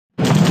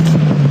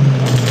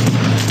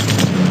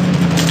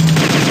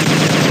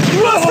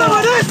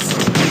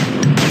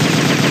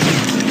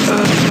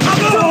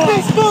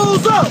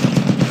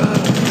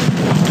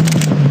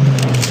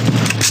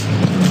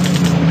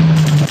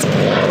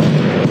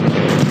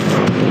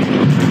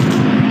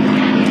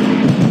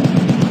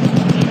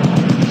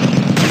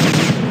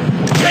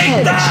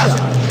Headshot.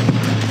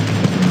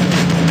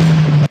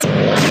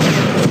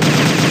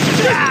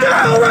 Get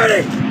down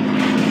already!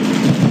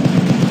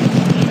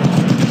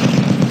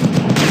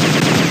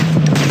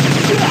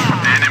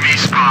 Enemy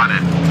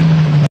spotted.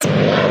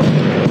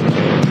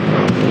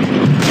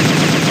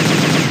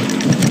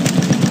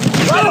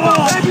 Light him up,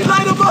 baby!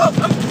 Light him up!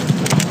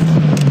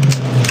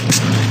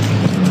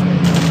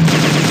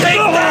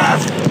 Take that!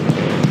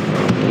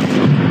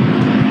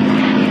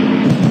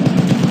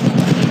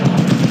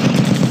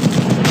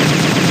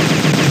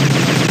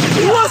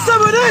 You want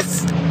some of this?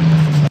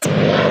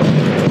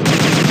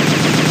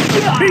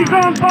 He's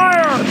on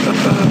fire!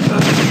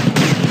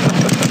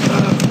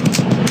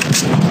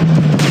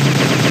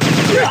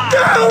 Get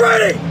down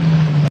already!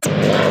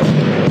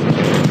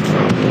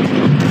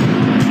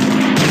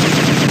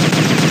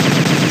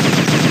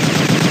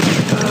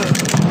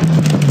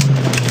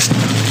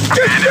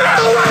 Get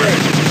down already!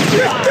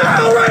 Get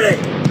down already!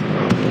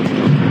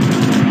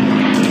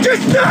 Get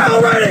down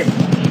already!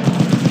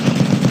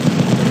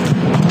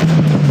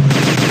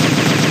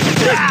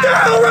 Get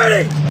down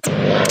already!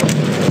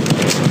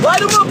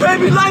 Light him up,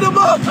 baby! Light him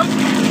up!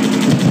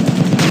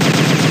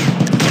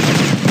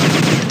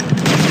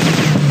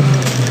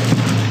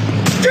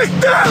 Get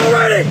down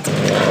already!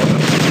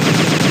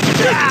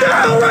 Get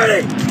down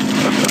already!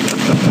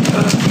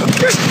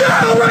 Get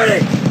down already!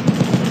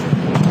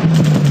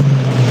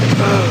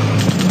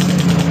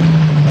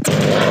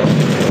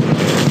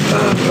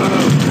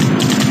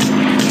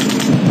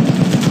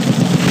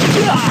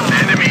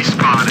 Enemy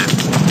spotted.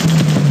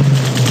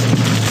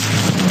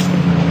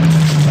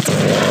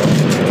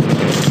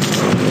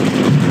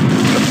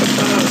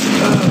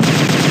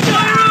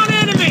 Fire on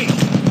enemy!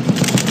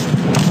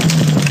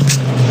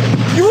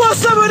 You want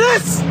some of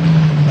this?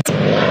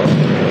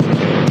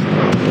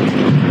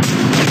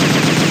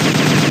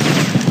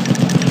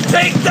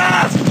 Take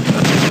that!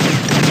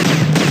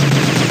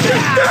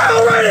 Get down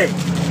already!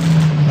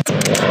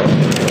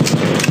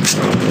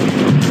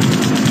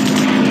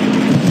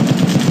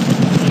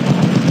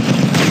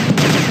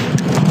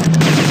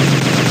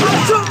 I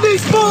took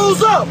these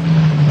fools up!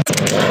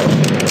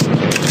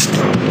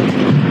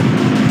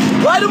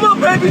 Light them up,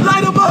 baby!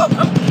 Light them up!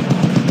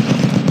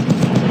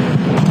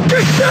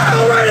 Get down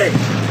already!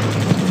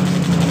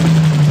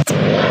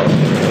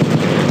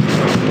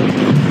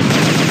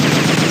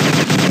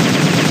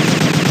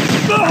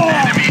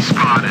 Enemy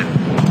spotted.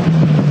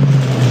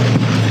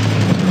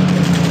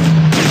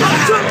 I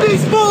took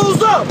these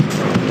fools up!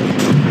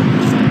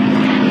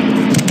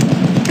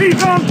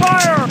 He's on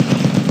fire!